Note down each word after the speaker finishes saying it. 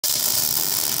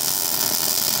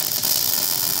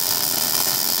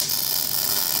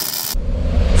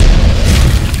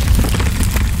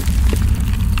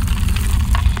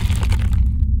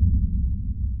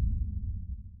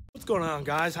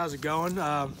Guys, how's it going?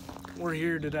 We're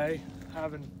here today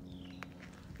having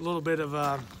a little bit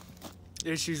of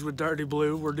issues with Dirty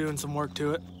Blue. We're doing some work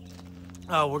to it.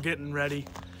 We're getting ready.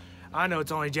 I know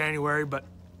it's only January, but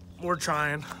we're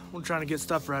trying to get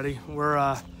stuff ready.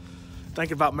 We're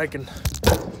thinking about getting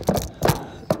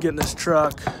this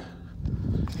truck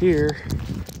here.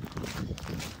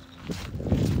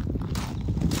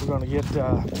 We're gonna get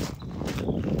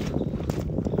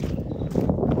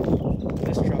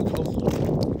this truck, hopefully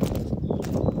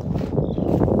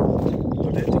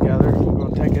put it together. We're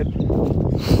gonna take it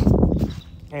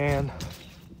and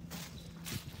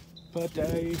put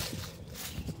a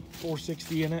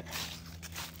 460 in it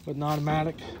with an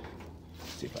automatic.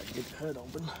 Let's see if I can get the hood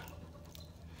open.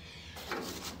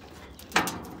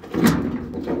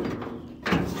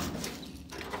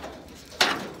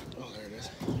 Oh, there it is.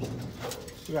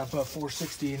 We gotta put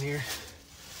 460 in here.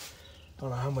 I don't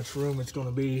know how much room it's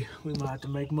gonna be. We might have to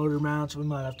make motor mounts. We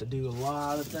might have to do a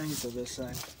lot of things to this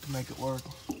thing to make it work.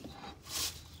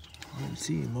 I didn't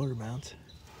see any motor mounts.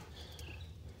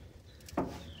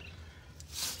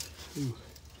 Ooh,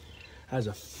 has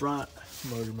a front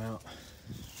motor mount.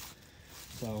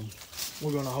 So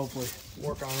we're gonna hopefully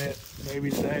work on it maybe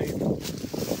today,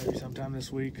 maybe sometime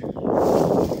this week, and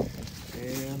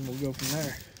we'll go from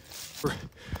there.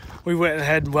 We went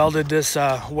ahead and welded this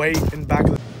weight in the back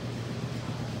of the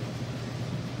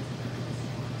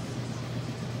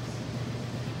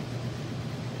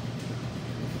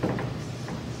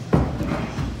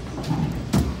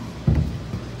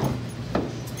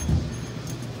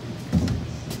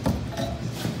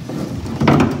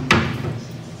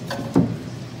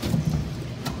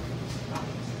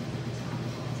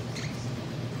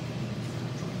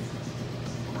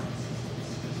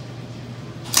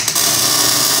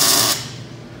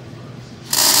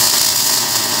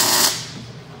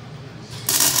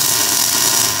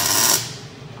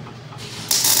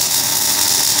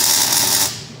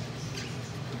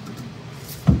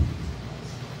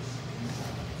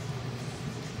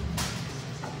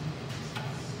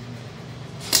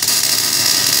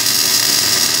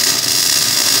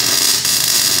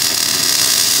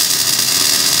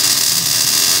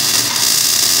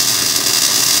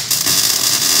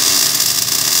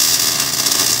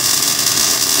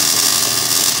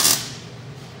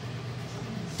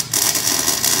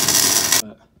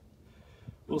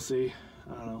We'll see.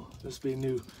 I don't know. This will be a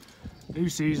new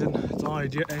season. It's only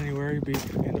January, be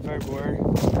end of February.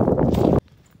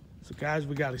 So guys,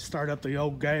 we got to start up the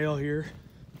old gale here,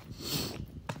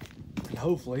 and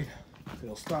hopefully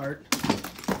it'll start.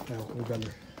 Now we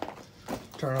better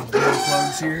turn on the glow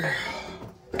plugs here.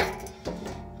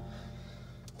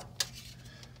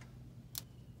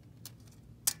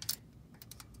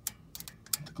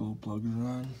 The glow plugs are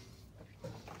on.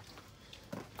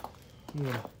 I'm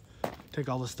gonna take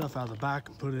all the stuff out of the back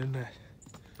and put it in that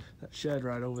shed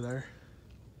right over there.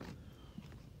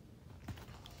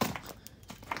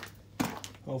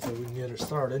 Hopefully we can get her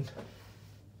started.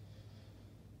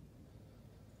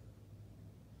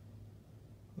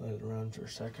 Let it run for a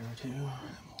second or two.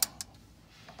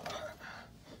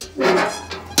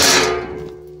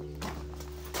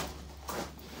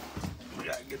 We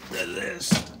gotta get rid of this.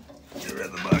 Get rid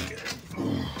of the bucket.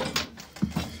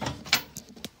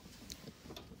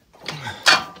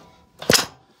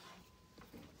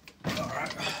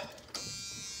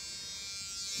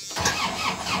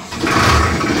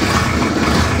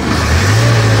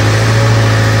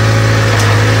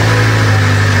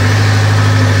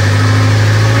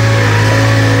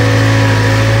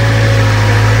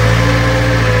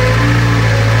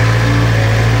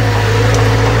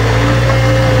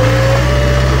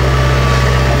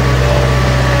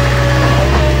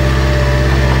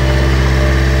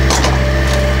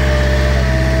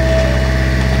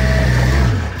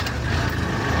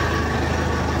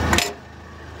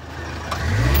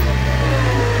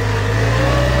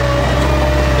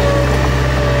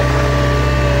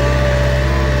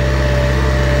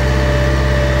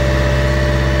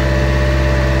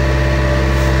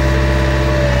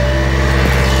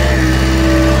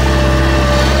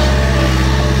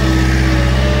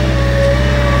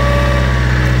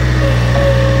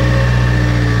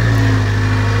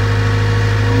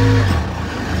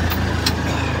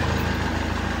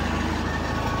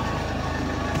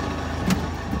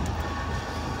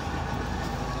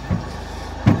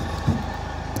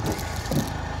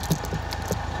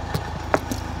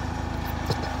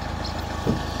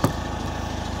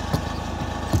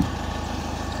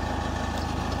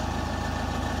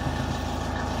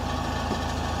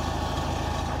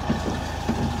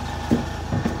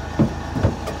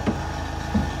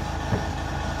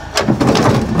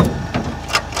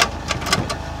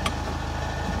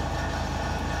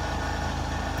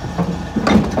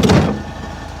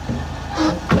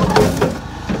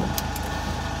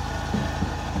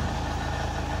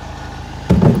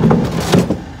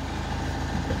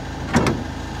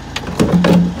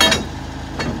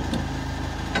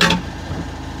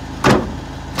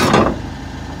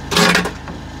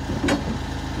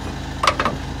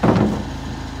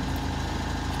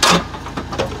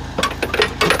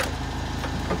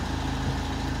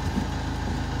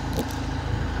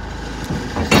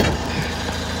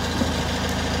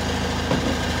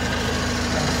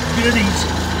 goodies.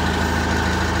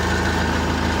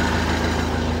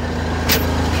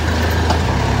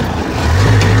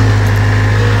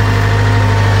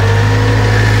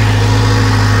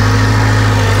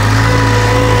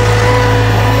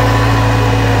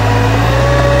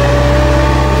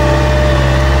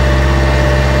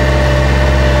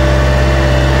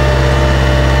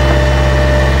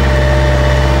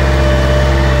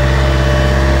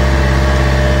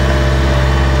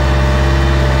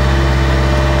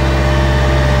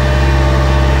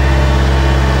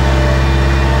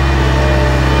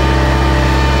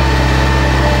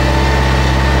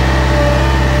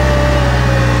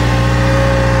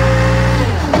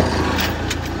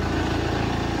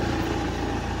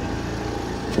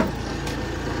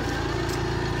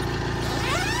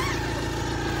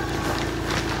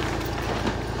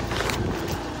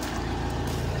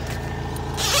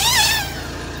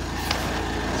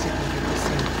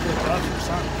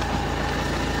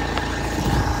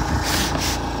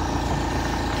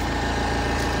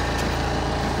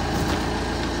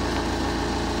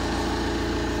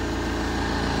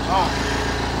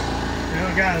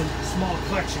 We got a small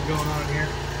collection going on here.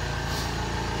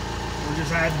 We're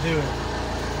just adding to it.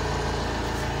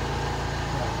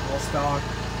 All stock,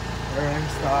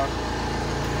 everything's stock.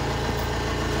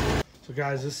 So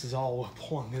guys, this is all what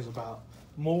pulling is about.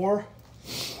 More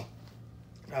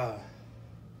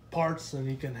parts than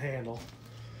you can handle.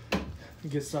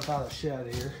 Get stuff out of the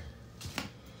shed here.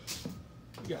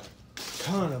 We got a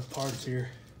ton of parts here.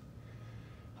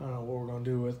 I don't know what we're gonna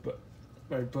do with, but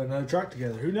maybe put another truck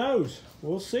together. Who knows?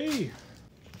 We'll see.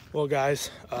 Well, guys,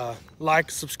 like,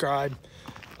 subscribe.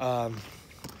 Go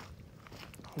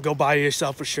buy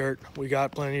yourself a shirt. We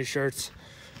got plenty of shirts.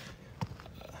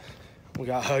 We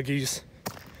got Huggies.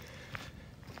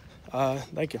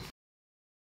 Thank you.